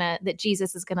 that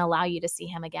Jesus is going to allow you to see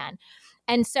him again.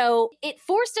 And so it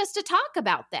forced us to talk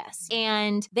about this.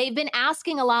 And they've been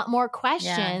asking a lot more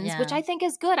questions, which I think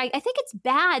is good. I think it's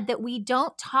bad that we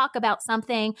don't talk about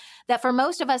something that for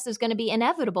most of us is going to be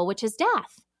inevitable, which is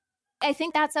death. I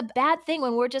think that's a bad thing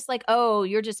when we're just like, oh,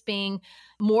 you're just being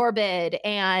morbid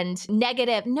and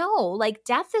negative. No, like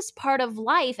death is part of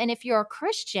life. And if you're a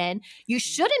Christian, you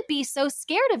shouldn't be so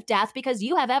scared of death because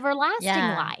you have everlasting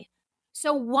life.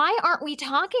 So why aren't we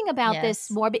talking about this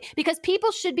more? Because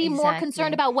people should be more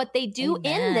concerned about what they do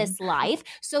in this life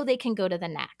so they can go to the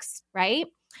next, right?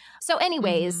 So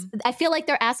anyways, I feel like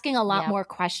they're asking a lot more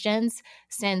questions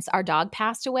since our dog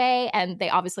passed away, and they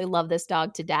obviously love this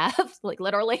dog to death. Like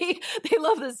literally, they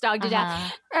love this dog to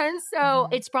death. And so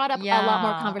it's brought up a lot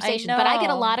more conversation. But I get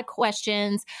a lot of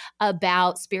questions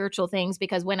about spiritual things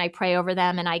because when I pray over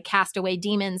them and I cast away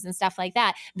demons and stuff like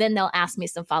that, then they'll ask me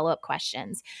some follow-up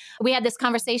questions. We had this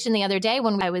conversation the other day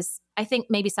when I think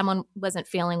maybe someone wasn't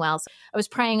feeling well. So I was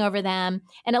praying over them,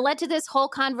 and it led to this whole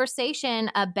conversation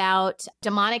about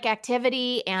demonic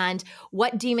activity and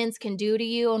what demons can do to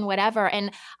you and whatever.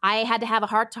 And I had to have a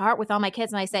heart to heart with all my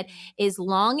kids. And I said, as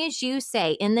long as you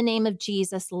say, in the name of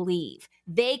Jesus, leave,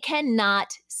 they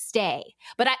cannot stay.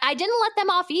 But I didn't let them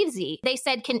off easy. They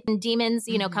said, can demons,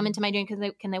 come into my dream?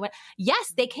 Can they what?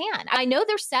 Yes, they can. I know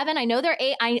they're 7. I know they're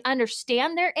 8. I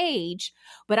understand their age,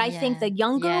 but I think the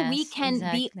younger we can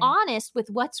be honest with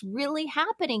what's really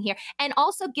happening here, and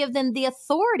also give them the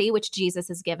authority, which Jesus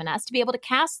has given us, to be able to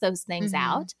cast those things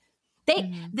out.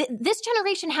 This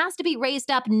generation has to be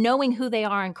raised up knowing who they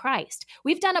are in Christ.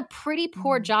 We've done a pretty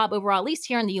poor job overall, at least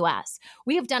here in the U.S.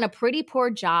 We have done a pretty poor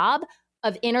job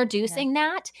of introducing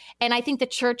that. And I think the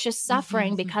church is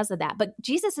suffering because of that. But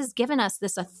Jesus has given us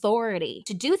this authority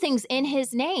to do things in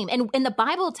his name. And the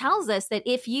Bible tells us that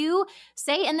if you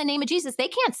say in the name of Jesus, they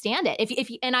can't stand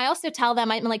it. And I also tell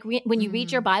them, I'm like, when you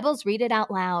read your Bibles, read it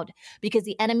out loud, because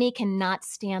the enemy cannot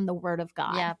stand the word of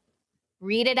God. Yeah.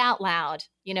 Read it out loud,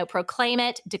 proclaim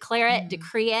it, declare it,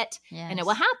 decree it, and it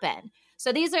will happen.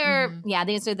 So these are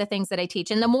the things that I teach.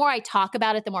 And the more I talk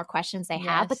about it, the more questions they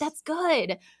have, but that's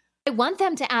good. I want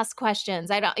them to ask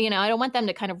questions. I don't want them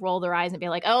to kind of roll their eyes and be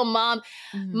like, oh, mom's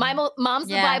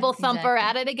the Bible thumper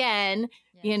at it again.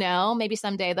 Yes. Maybe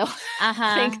someday they'll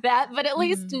think that, but at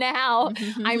least now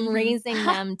I'm raising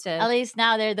them to. At least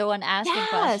now they're the one asking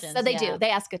questions. So they do. They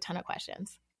ask a ton of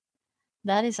questions.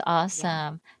 That is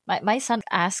awesome. My son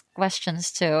asks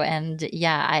questions too. And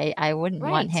I wouldn't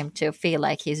want him to feel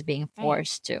like he's being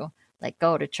forced to like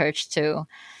go to church too.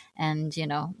 And,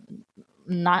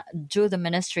 not do the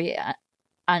ministry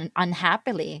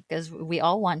unhappily, because we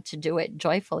all want to do it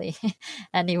joyfully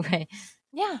anyway.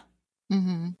 Yeah.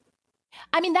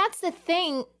 I mean, that's the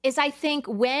thing, is I think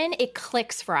when it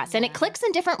clicks for us, and it clicks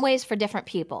in different ways for different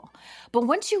people, but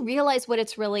once you realize what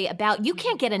it's really about, you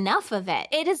can't get enough of it.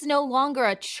 It is no longer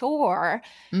a chore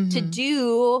to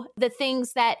do the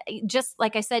things that, just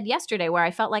like I said yesterday, where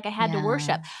I felt like I had to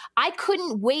worship. I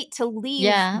couldn't wait to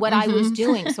leave what I was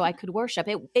doing so I could worship.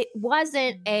 It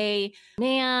wasn't a,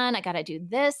 man, I got to do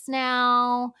this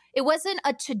now. It wasn't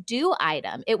a to-do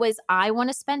item. It was, I want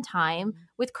to spend time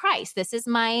with Christ. This is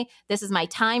my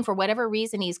time. For whatever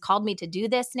reason, he's called me to do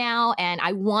this now, and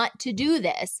I want to do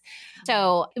this.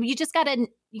 So you just got to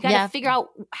figure out,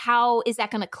 how is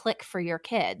that going to click for your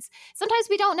kids? Sometimes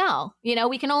we don't know.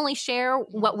 We can only share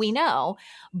what we know.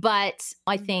 But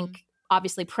I think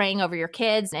obviously praying over your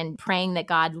kids and praying that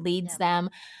God leads them.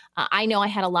 I know I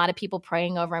had a lot of people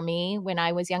praying over me when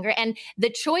I was younger, and the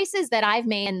choices that I've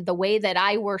made and the way that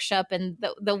I worship and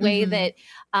the way that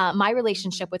my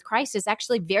relationship with Christ is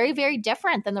actually very, very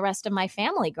different than the rest of my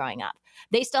family growing up.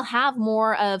 They still have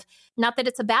more of, not that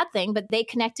it's a bad thing, but they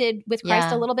connected with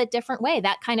Christ a little bit different way.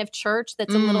 That kind of church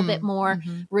that's a little bit more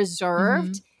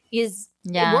reserved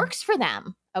it works for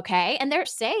them. Okay. And they're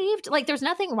saved. Like, there's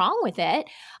nothing wrong with it.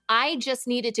 I just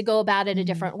needed to go about it a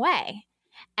different way.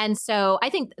 And so I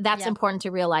think that's important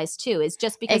to realize too, is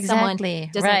just because someone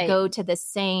doesn't go to the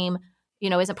same,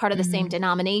 isn't part of the same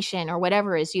denomination or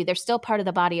whatever as you, they're still part of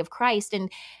the body of Christ.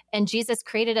 And Jesus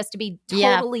created us to be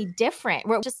totally different.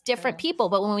 We're just different people.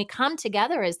 But when we come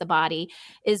together as the body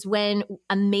is when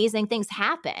amazing things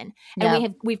happen.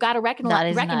 And we've got to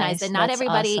recognize that not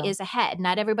everybody is a head.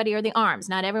 Not everybody are the arms.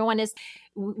 Not everyone is,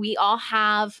 we all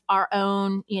have our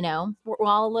own, we're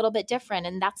all a little bit different.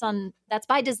 And that's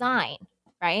by design.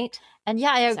 Right. And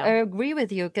I agree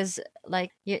with you, because like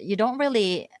you don't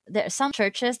really, there some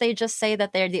churches, they just say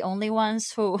that they're the only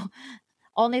ones who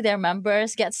only their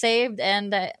members get saved.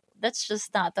 And that's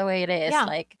just not the way it is. Yeah.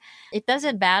 Like, it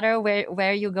doesn't matter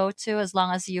where you go to, as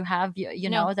long as you have,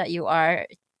 you know, that you are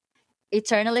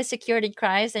eternally secured in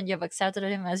Christ and you've accepted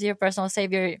him as your personal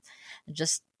savior.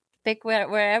 Just pick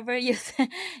wherever you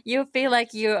you feel like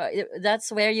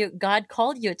that's where God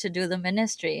called you to do the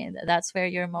ministry. That's where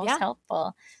you're most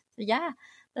helpful. So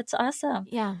that's awesome.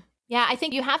 Yeah. I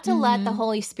think you have to let the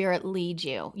Holy Spirit lead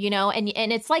you,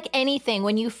 and it's like anything.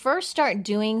 When you first start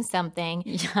doing something,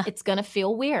 it's going to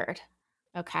feel weird.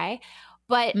 Okay.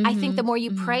 But I think the more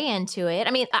you pray into it,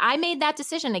 I mean, I made that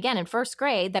decision again in first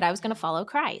grade that I was going to follow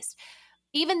Christ.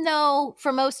 Even though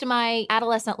for most of my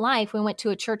adolescent life, we went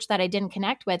to a church that I didn't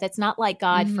connect with, it's not like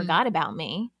God forgot about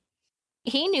me.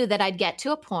 He knew that I'd get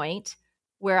to a point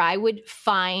where I would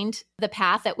find the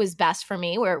path that was best for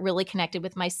me, where it really connected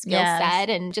with my skill set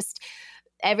and just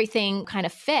everything kind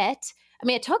of fit. I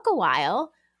mean, it took a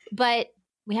while, but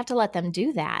we have to let them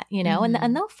do that,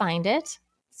 and they'll find it.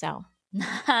 So.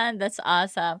 That's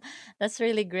awesome. That's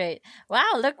really great.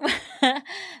 Wow,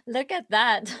 look at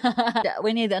that.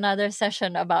 We need another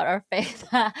session about our faith.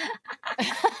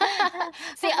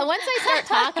 See, once I start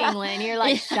talking, Lynn, you're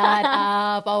like, shut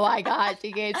up. Oh my gosh,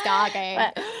 she keeps talking.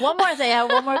 But one more thing, I have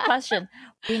one more question.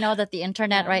 We know that the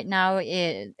internet right now,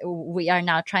 we are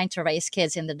now trying to raise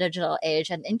kids in the digital age,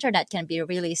 and internet can be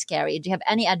really scary. Do you have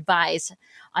any advice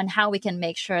on how we can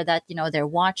make sure that, they're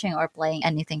watching or playing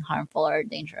anything harmful or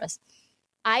dangerous?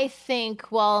 I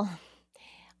think, well,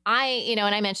 and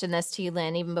I mentioned this to you,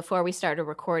 Lynn, even before we started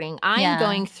recording. I'm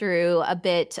going through a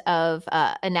bit of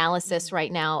analysis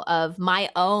right now of my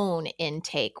own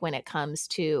intake when it comes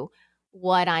to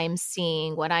what I'm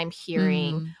seeing, what I'm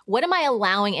hearing, what am I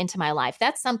allowing into my life?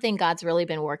 That's something God's really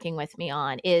been working with me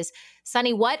on is,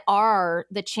 Sonny, what are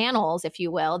the channels, if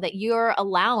you will, that you're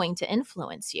allowing to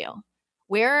influence you?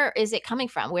 Where is it coming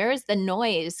from? Where is the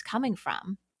noise coming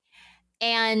from?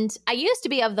 And I used to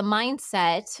be of the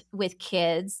mindset with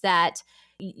kids that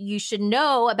you should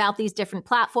know about these different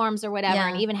platforms or whatever,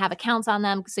 and even have accounts on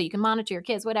them so you can monitor your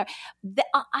kids, whatever.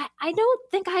 I don't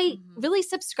think I really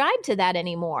subscribe to that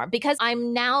anymore, because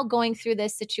I'm now going through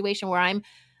this situation where I'm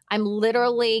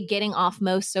literally getting off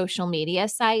most social media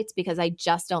sites because I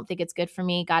just don't think it's good for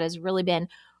me. God has really been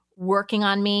working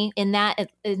on me in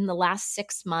that in the last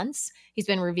 6 months. He's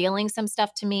been revealing some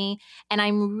stuff to me. And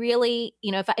I'm really,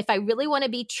 if I really want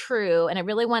to be true, and I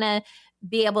really want to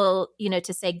be able,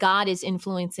 to say God is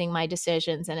influencing my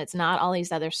decisions and it's not all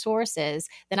these other sources,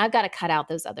 then I've got to cut out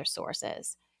those other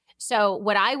sources. So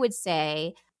what I would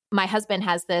say, my husband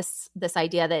has this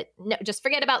idea that no, just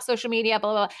forget about social media,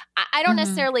 blah, blah, blah. I don't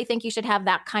necessarily think you should have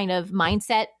that kind of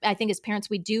mindset. I think as parents,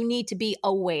 we do need to be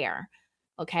aware.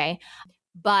 Okay.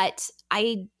 But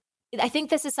I think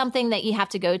this is something that you have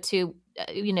to go to,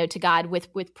 to God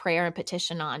with prayer and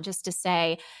petition on, just to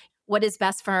say, what is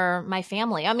best for my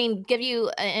family? I mean, give you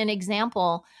an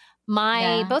example.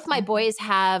 Both my boys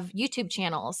have YouTube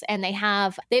channels, and they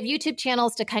have YouTube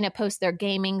channels to kind of post their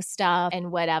gaming stuff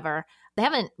and whatever. They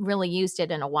haven't really used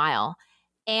it in a while.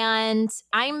 And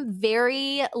I'm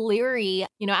very leery,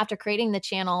 after creating the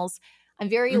channels, I'm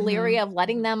very leery of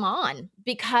letting them on,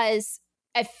 because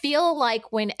I feel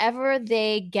like whenever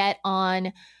they get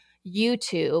on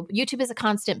YouTube is a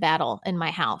constant battle in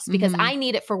my house, because I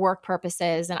need it for work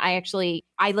purposes. And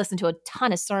I listen to a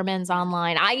ton of sermons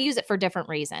online. I use it for different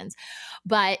reasons,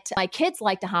 but my kids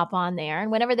like to hop on there.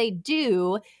 And whenever they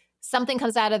do, something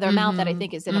comes out of their mouth that I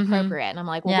think is inappropriate. And I'm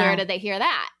like, well, where did they hear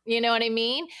that? You know what I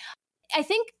mean? I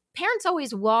think parents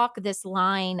always walk this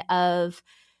line of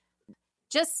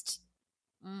just,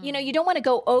 you don't want to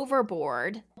go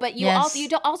overboard, but you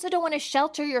also don't want to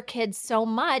shelter your kids so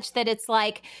much that it's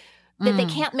like that they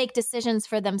can't make decisions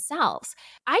for themselves.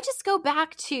 I just go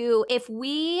back to, if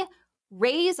we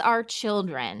raise our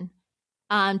children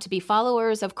to be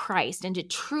followers of Christ and to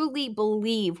truly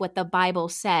believe what the Bible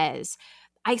says,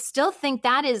 I still think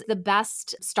that is the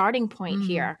best starting point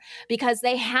here, because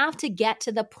they have to get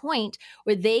to the point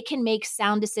where they can make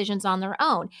sound decisions on their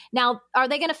own. Now, are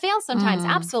they going to fail sometimes?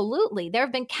 Absolutely. There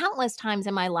have been countless times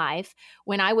in my life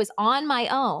when I was on my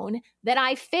own that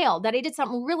I failed, that I did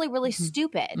something really, really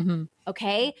stupid.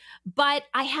 Okay. But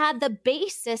I had the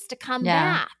basis to come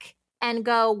back and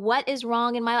go, what is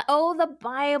wrong in my life? Oh, the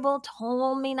Bible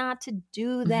told me not to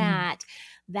do that.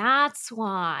 That's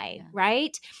why,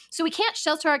 right? So we can't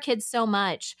shelter our kids so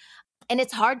much. And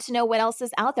it's hard to know what else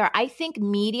is out there. I think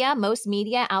most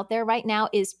media out there right now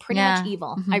is pretty much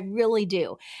evil. I really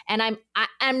do. And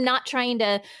I'm not trying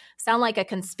to sound like a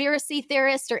conspiracy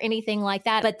theorist or anything like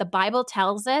that, but the Bible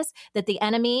tells us that the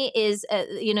enemy is,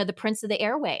 the prince of the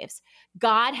airwaves.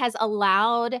 God has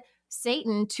allowed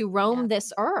Satan to roam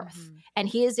this earth, and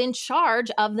he is in charge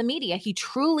of the media. He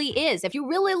truly is. If you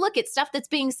really look at stuff that's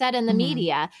being said in the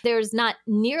media, there's not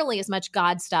nearly as much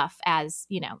God stuff as,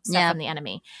 stuff from the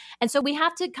enemy. And so we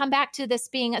have to come back to this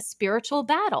being a spiritual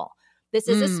battle. This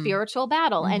is a spiritual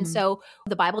battle. And so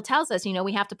the Bible tells us,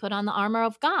 we have to put on the armor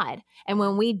of God. And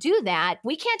when we do that,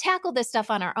 we can't tackle this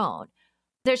stuff on our own.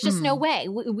 There's just no way.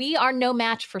 We are no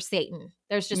match for Satan.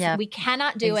 There's just, we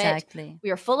cannot do it.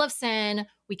 We are full of sin.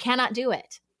 We cannot do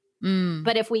it.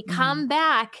 But if we come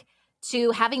back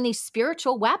to having these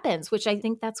spiritual weapons, which I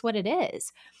think that's what it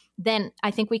is, then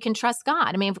I think we can trust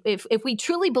God. I mean, if we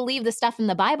truly believe the stuff in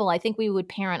the Bible, I think we would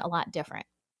parent a lot different.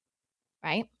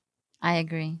 Right? I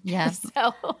agree. Yeah.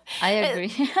 So I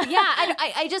agree.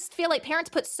 I just feel like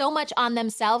parents put so much on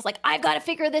themselves. Like, I've got to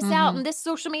figure this out, and this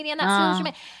social media and that social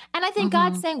media. And I think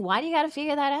God's saying, why do you got to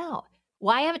figure that out?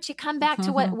 Why haven't you come back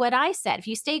to what I said? If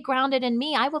you stay grounded in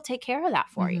me, I will take care of that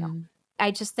for you.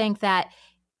 I just think that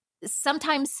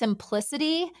sometimes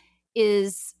simplicity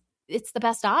it's the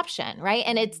best option, right?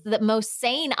 And it's the most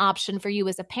sane option for you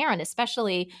as a parent,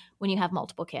 especially when you have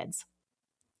multiple kids.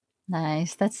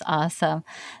 Nice. That's awesome.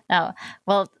 Now,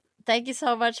 well, Thank you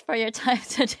so much for your time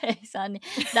today, Sunny.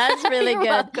 That's really You're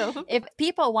good. welcome. If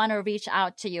people want to reach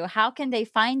out to you, how can they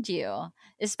find you?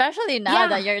 Especially now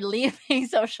that you're leaving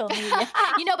social media.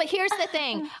 But here's the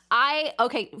thing.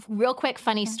 Real quick,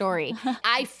 funny story.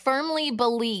 I firmly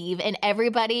believe in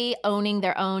everybody owning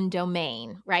their own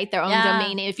domain, right? Their own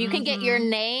domain name. If you can get your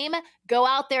name, go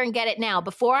out there and get it now.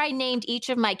 Before I named each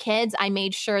of my kids, I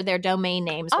made sure their domain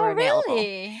names were available.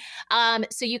 Really?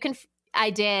 So you can... I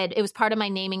did. It was part of my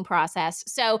naming process.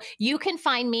 So you can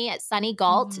find me at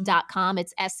sunnygault.com.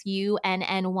 It's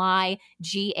SUNNYGAULT.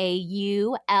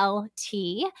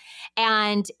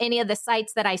 And any of the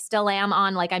sites that I still am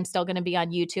on, like I'm still going to be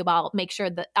on YouTube. I'll make sure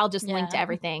that I'll just link to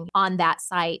everything on that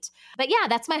site. But yeah,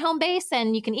 that's my home base.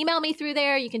 And you can email me through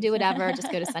there. You can do whatever. Just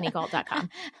go to sunnygault.com.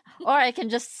 Or I can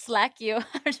just Slack you.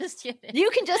 Just kidding. You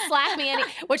can just Slack me,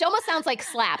 which almost sounds like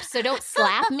slap. So don't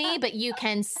slap me, but you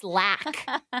can Slack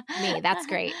me. That's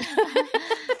great. All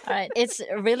right. It's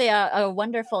really a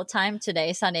wonderful time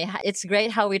today, Sunny. It's great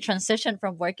how we transitioned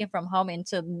from working from home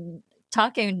into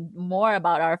talking more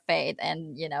about our faith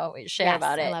and, we share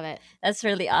about it. I love it. That's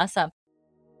really awesome.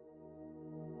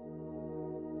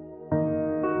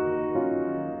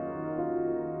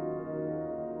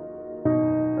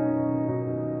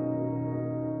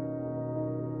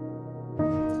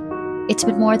 It's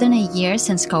been more than a year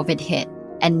since COVID hit,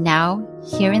 and now,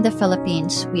 here in the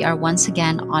Philippines, we are once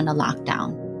again on a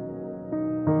lockdown.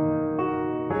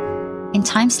 In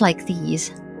times like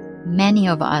these, many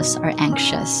of us are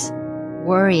anxious,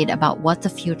 worried about what the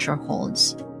future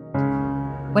holds.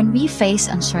 When we face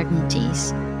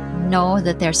uncertainties, know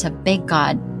that there's a big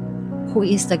God who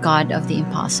is the God of the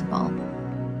impossible.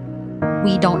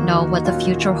 We don't know what the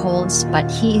future holds, but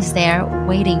He is there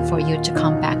waiting for you to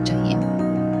come back to Him.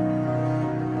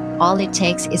 All it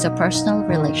takes is a personal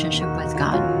relationship with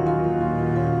God.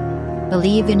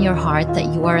 Believe in your heart that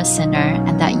you are a sinner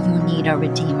and that you need a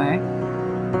Redeemer,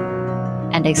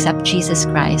 and accept Jesus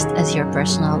Christ as your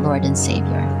personal Lord and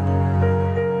Savior.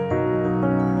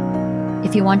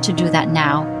 If you want to do that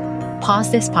now,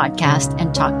 pause this podcast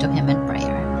and talk to Him in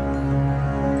prayer.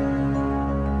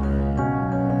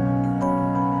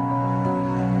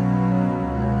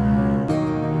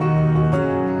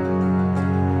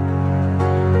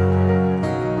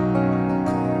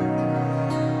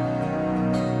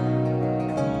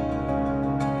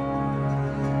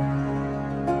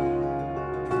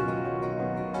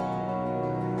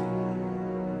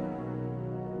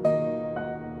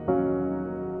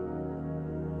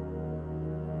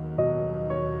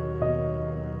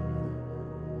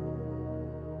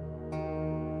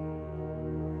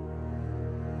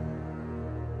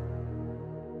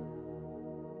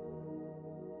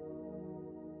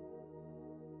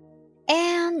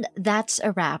 And that's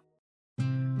a wrap.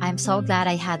 I'm so glad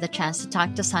I had the chance to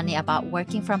talk to Sunny about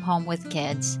working from home with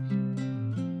kids.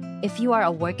 If you are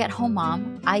a work-at-home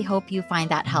mom, I hope you find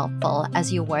that helpful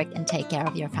as you work and take care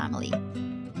of your family.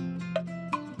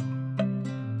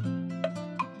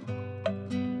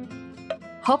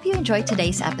 Hope you enjoyed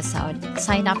today's episode.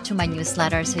 Sign up to my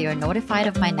newsletter so you're notified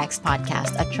of my next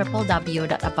podcast at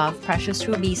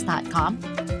www.abovepreciousrubies.com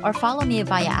or follow me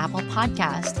via Apple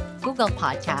Podcast, Google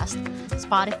Podcast,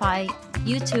 Spotify,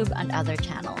 YouTube, and other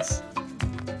channels.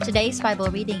 Today's Bible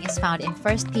reading is found in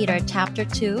 1 Peter chapter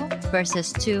 2,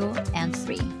 verses 2 and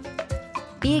 3.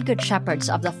 Be good shepherds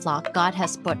of the flock God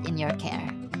has put in your care.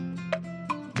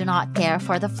 Do not care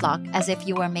for the flock as if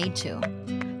you were made to.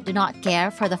 Do not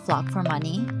care for the flock for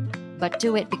money, but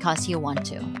do it because you want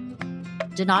to.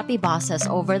 Do not be bosses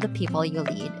over the people you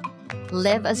lead.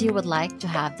 Live as you would like to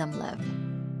have them live.